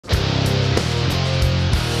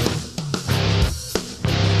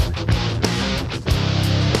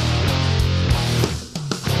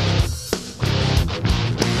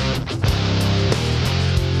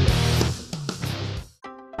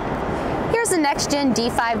next-gen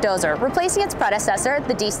D5 Dozer, replacing its predecessor,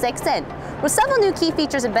 the D6N. With several new key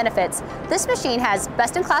features and benefits, this machine has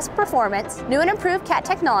best-in-class performance, new and improved CAT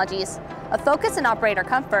technologies, a focus in operator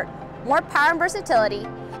comfort, more power and versatility,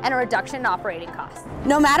 and a reduction in operating costs.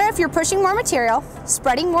 No matter if you're pushing more material,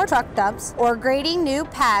 spreading more truck dumps, or grading new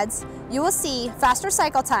pads, you will see faster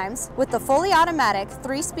cycle times with the fully automatic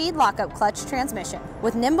 3-speed lockup clutch transmission.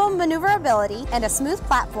 With nimble maneuverability and a smooth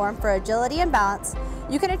platform for agility and balance,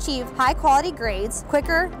 you can achieve high-quality grades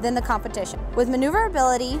quicker than the competition. With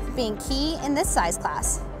maneuverability being key in this size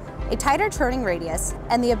class, a tighter turning radius,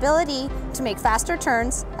 and the ability to make faster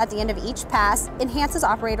turns at the end of each pass enhances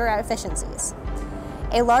operator efficiencies.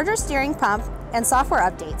 A larger steering pump and software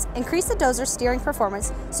updates increase the Dozer's steering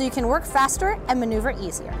performance so you can work faster and maneuver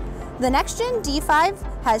easier. The next-gen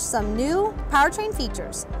D5 has some new powertrain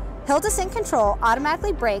features. Hill descent control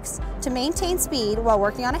automatically brakes to maintain speed while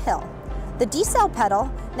working on a hill. The decel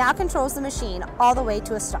pedal now controls the machine all the way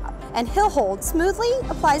to a stop, and hill hold smoothly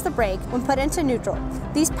applies the brake when put into neutral.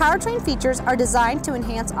 These powertrain features are designed to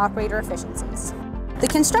enhance operator efficiencies. The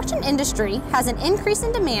construction industry has an increase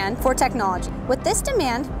in demand for technology. With this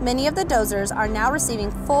demand, many of the Dozers are now receiving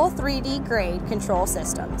full 3D grade control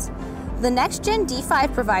systems. The next-gen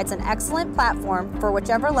D5 provides an excellent platform for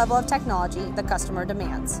whichever level of technology the customer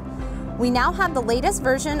demands. We now have the latest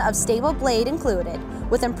version of stable blade included,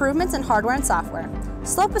 with improvements in hardware and software.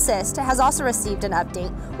 Slope Assist has also received an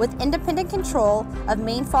update with independent control of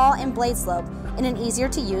main fall and blade slope in an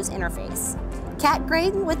easier-to-use interface. CAT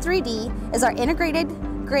Grade with 3D is our integrated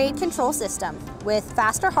grade control system with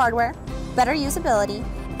faster hardware, better usability,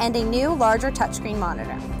 and a new, larger touchscreen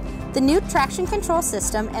monitor. The new traction control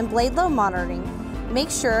system and blade load monitoring make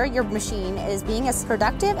sure your machine is being as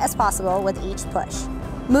productive as possible with each push.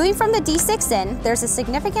 Moving from the D6N, there's a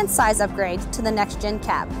significant size upgrade to the next-gen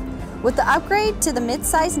cab. With the upgrade to the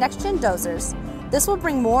mid-size next-gen Dozers, this will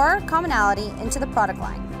bring more commonality into the product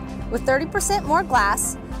line. With 30% more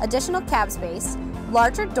glass, additional cab space,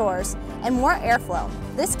 larger doors, and more airflow,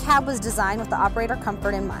 this cab was designed with the operator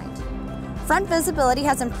comfort in mind. Front visibility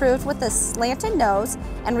has improved with the slanted nose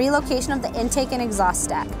and relocation of the intake and exhaust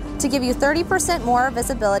stack to give you 30% more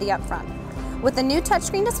visibility up front. With the new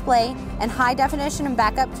touchscreen display and high-definition and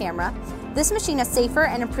backup camera, this machine is safer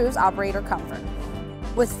and improves operator comfort.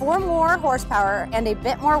 With 4 more horsepower and a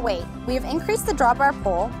bit more weight, we have increased the drawbar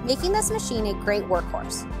pull, making this machine a great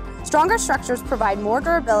workhorse. Stronger structures provide more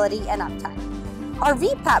durability and uptime. Our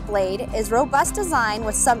VPAP blade is robust design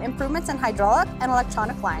with some improvements in hydraulic and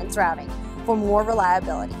electronic lines routing for more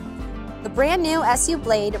reliability. The brand new SU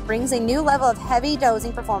blade brings a new level of heavy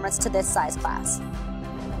dozing performance to this size class.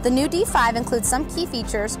 The new D5 includes some key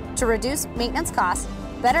features to reduce maintenance costs,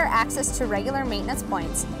 better access to regular maintenance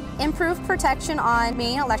points, improved protection on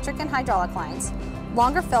main electric and hydraulic lines,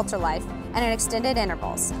 longer filter life, and extended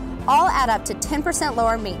intervals, all add up to 10%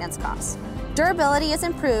 lower maintenance costs. Durability is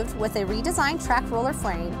improved with a redesigned track roller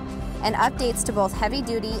frame and updates to both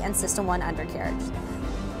heavy-duty and System 1 undercarriage.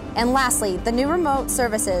 And lastly, the new remote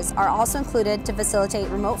services are also included to facilitate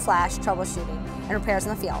remote flash troubleshooting and repairs in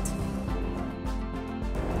the field.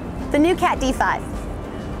 The new CAT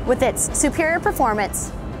D5, with its superior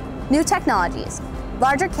performance, new technologies,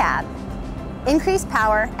 larger cab, increased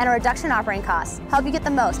power, and a reduction in operating costs, help you get the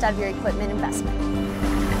most out of your equipment investment.